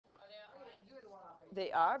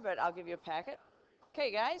They are, but I'll give you a packet.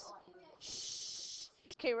 Okay, guys. Shh.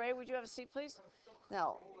 Okay, Ray, would you have a seat, please?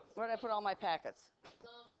 Now, where did I put all my packets?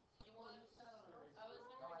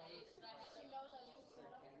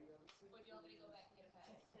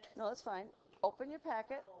 No, that's fine. Open your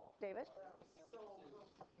packet, David.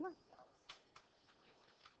 Come on.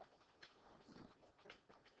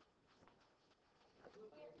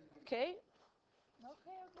 Okay.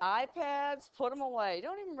 iPads, put them away.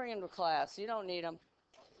 Don't even bring them to class. You don't need them.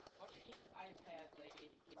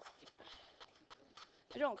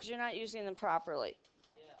 You don't, because you're not using them properly.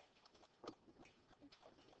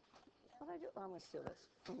 What did I do? Oh, I'm going to steal this.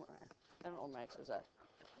 I don't know where Max was at.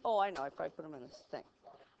 Oh, I know. I probably put them in this thing.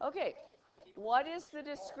 Okay. What is the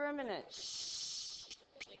discriminant? Shh.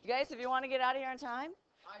 You guys, if you want to get out of here on time,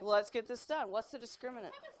 let's get this done. What's the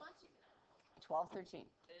discriminant? 12, 13.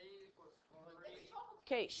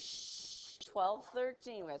 Okay, shh. 12,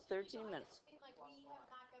 13. We have 13 minutes.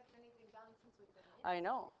 I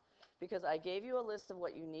know, because I gave you a list of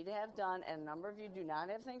what you need to have done, and a number of you do not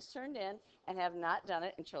have things turned in and have not done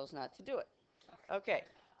it and chose not to do it. Okay,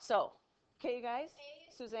 so, okay, you guys?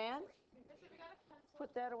 Suzanne,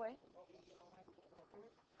 put that away.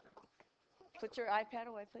 Put your iPad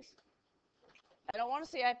away, please. I don't want to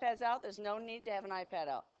see iPads out. There's no need to have an iPad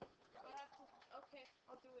out. Okay,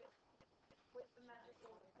 I'll do it with the magic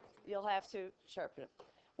ruler. You'll have to sharpen it.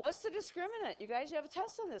 What's the discriminant? You guys, you have a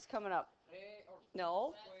test on this coming up.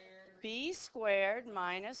 No. B squared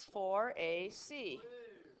minus 4AC.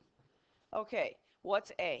 Okay,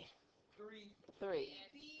 what's A? 3. B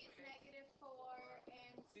is negative 4,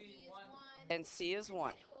 and C is 1. And C is 1.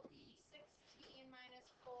 Will be 16 minus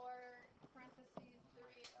 4, parentheses 3.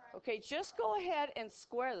 Okay, just go ahead and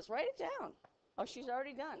square this. Write it down. Oh, she's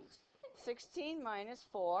already done. 16 minus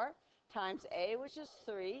 4 times A, which is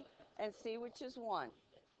 3, and C, which is 1.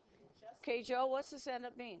 Okay, Joe, what's this end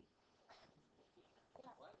up being?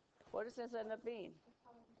 What does this end up being?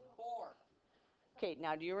 4. Okay,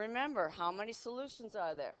 now do you remember how many solutions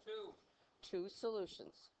are there? 2. 2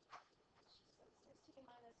 solutions. 16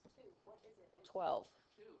 minus 2, what is it? 12.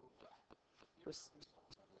 2.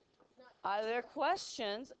 Are there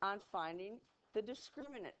questions on finding the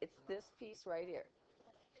discriminant? It's this piece right here.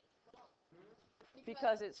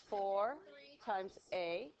 Because it's 4 times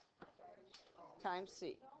A times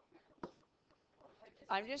C.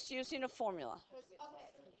 I'm just using a formula. Okay,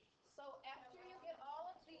 so after you get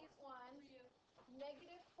all of these ones,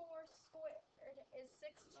 negative 4 squared is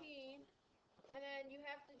 16, and then you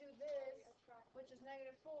have to do this, which is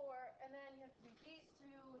negative 4, and then you have to do these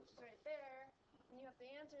two, which is right there, and you have to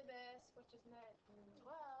answer this, which is negative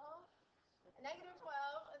 12,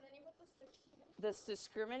 and then you put the 16. The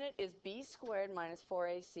discriminant is B squared minus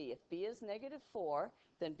 4AC. If B is negative 4,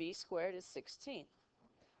 then B squared is 16.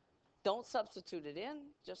 Don't substitute it in,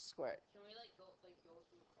 just square it. Can we go through?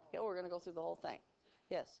 Yeah, we're going to go through the whole thing.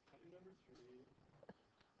 Yes.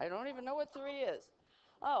 I don't even know what 3 is.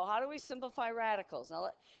 Oh, how do we simplify radicals? Now,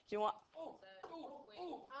 do you want?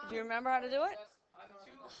 Do you remember how to do it?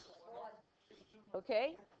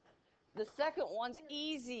 Okay. The second one's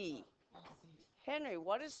easy. Henry,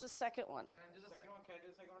 what is the second one? Can I do the second one? Can I do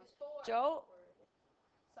the second one? It's 4. Joe?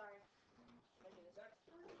 Sorry. Can I do the second one?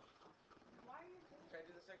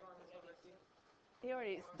 He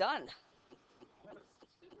already is done.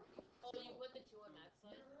 Oh, you put the 2 on that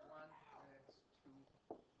side? 1 and 2.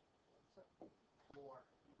 4.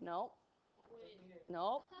 Nope. Wait.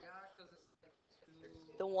 Nope. Yeah, because it's 2.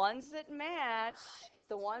 The ones that match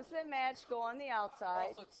go on the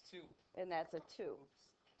outside, Oh, so it's 2. and that's a 2.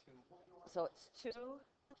 Oops. 2. So it's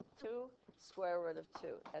 2 square root of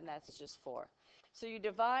 2, and that's just 4. So you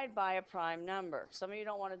divide by a prime number. Some of you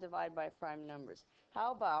don't want to divide by prime numbers.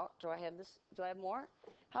 How about, do I have this? Do I have more?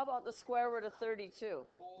 How about the square root of 32?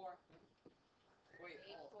 4. Wait,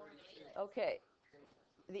 32. Okay.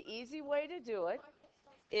 The easy way to do it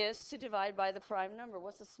is to divide by the prime number.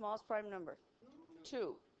 What's the smallest prime number?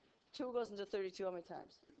 2. 2 goes into 32 how many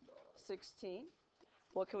times? 16.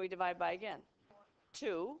 What can we divide by again?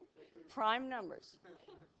 2 prime numbers.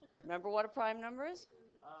 Remember what a prime number is?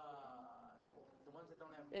 The ones that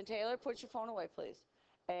don't have. And Taylor, put your phone away, please.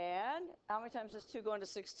 And how many times does 2 go into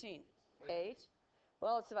 16? 8.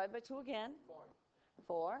 Well, let's divide by 2 again.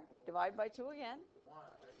 4. Divide by 2 again.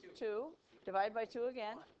 2. Divide by 2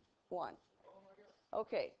 again. 1.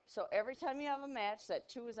 Okay, so every time you have a match, that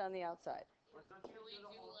 2 is on the outside. Can we do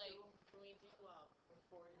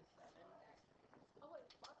 4 and 7? Oh, wait,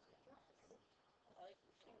 what? I like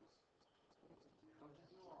 2s. Don't you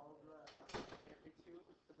do all the every 2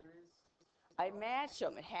 that there is? I match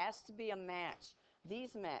them. It has to be a match.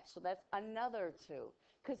 These match, so that's another 2.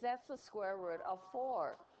 Because that's the square root of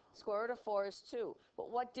 4. Square root of 4 is 2.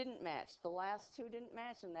 But what didn't match? The last two didn't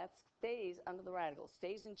match, and that stays under the radical,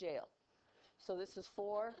 stays in jail. So this is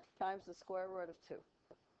 4 times the square root of 2.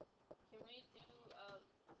 Can we do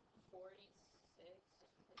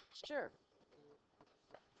 46? Sure.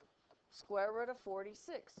 Square root of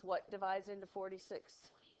 46. What divides into 46?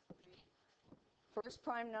 First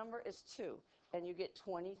prime number is 2, and you get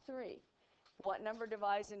 23. What number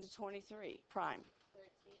divides into 23? Prime. 13.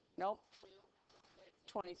 Nope. 2.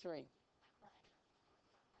 23.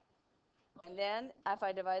 And then if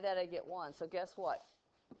I divide that, I get 1. So guess what?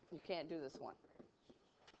 You can't do this one.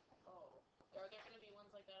 Oh. Are there going to be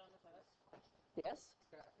ones like that on the test? Yes?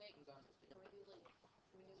 Like, can we do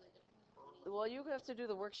like Well, you have to do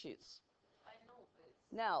the worksheets. I know, but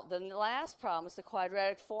it's Now, the last problem is the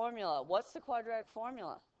quadratic formula. What's the quadratic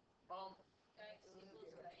formula? x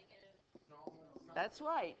equals negative. That's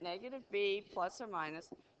right. Negative b plus or minus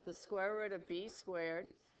the square root of b squared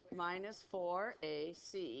minus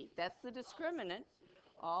 4ac. That's the discriminant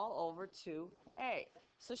all over 2a.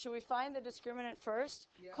 So should we find the discriminant first?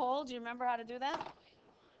 Yeah. Cole, do you remember how to do that?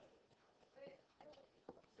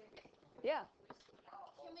 Yeah,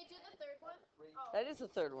 Can we do the third one? Oh, that is the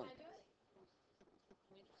third one. can I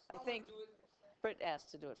do it? I think Britt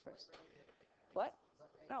asked to do it first. What?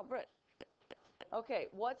 No, Britt. Okay,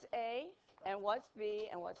 what's A, and what's B,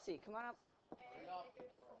 and what's C? Come on up.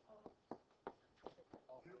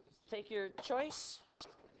 Take your choice.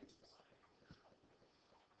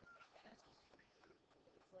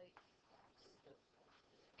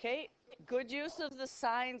 Okay, good use of the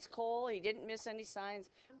signs, Cole. He didn't miss any signs,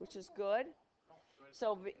 which is good.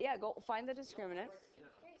 So, yeah, go find the discriminant.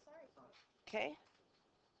 Okay, sorry. Okay.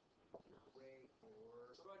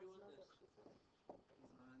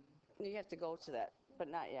 You have to go to that, but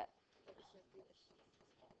not yet.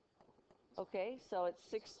 Okay, so it's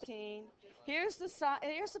 16. Here's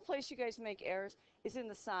the place you guys make errors, is in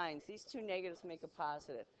the signs. These two negatives make a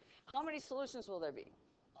positive. How many solutions will there be?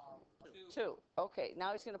 Two. Okay,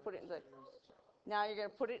 now he's going to put it in now you're going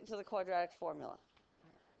to put it into the quadratic formula.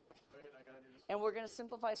 And we're going to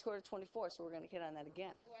simplify square root of 24, so we're going to get on that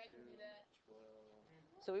again. Oh, I can do that.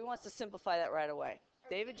 So he wants to simplify that right away.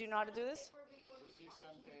 David, do you know how to do this?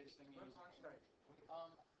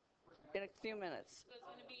 In a few minutes. So it's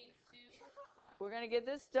going to be 2. We're going to get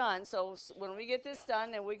this done, so when we get this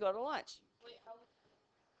done, then we go to lunch. Wait, how?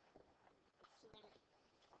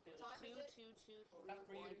 So then 2, 2, 2,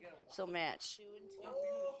 3, 1. So match. 2 and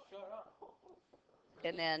 2.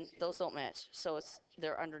 And then those don't match, so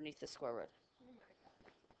they're underneath the square root.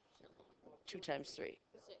 2 times 3. 6.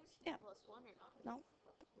 Yeah. Plus 1 or not? No,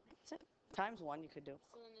 that's it. Times 1 you could do.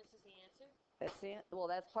 So then this is the answer? That's the well,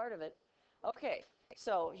 that's part of it. Okay,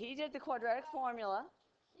 so he did the quadratic formula,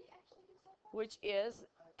 which is,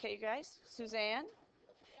 okay, you guys, Suzanne,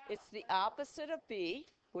 it's the opposite of b,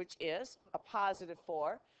 which is a positive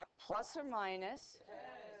 4, plus or minus.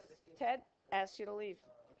 Ted asked you to leave.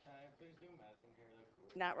 Can I please do math in here?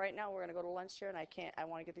 Not right now. We're going to go to lunch here, and I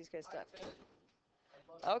want to get these guys done.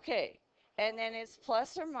 Okay, and then it's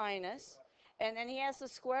plus or minus, and then he has the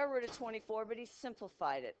square root of 24, but he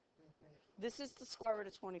simplified it. This is the square root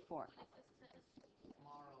of 24.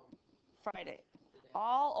 Friday.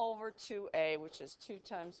 All over 2a, which is 2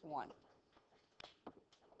 times 1.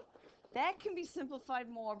 That can be simplified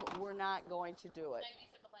more, but we're not going to do it. Maybe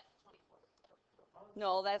simplify to 24.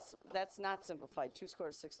 No, that's not simplified. 2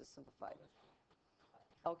 squared 6 is simplified.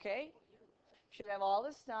 Okay? Should have all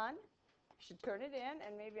this done. Should turn it in,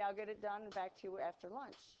 and maybe I'll get it done and back to you after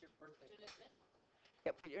lunch.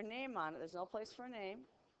 Yeah, put your name on it. There's no place for a name.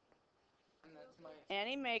 And that's my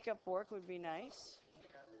Any makeup work would be nice.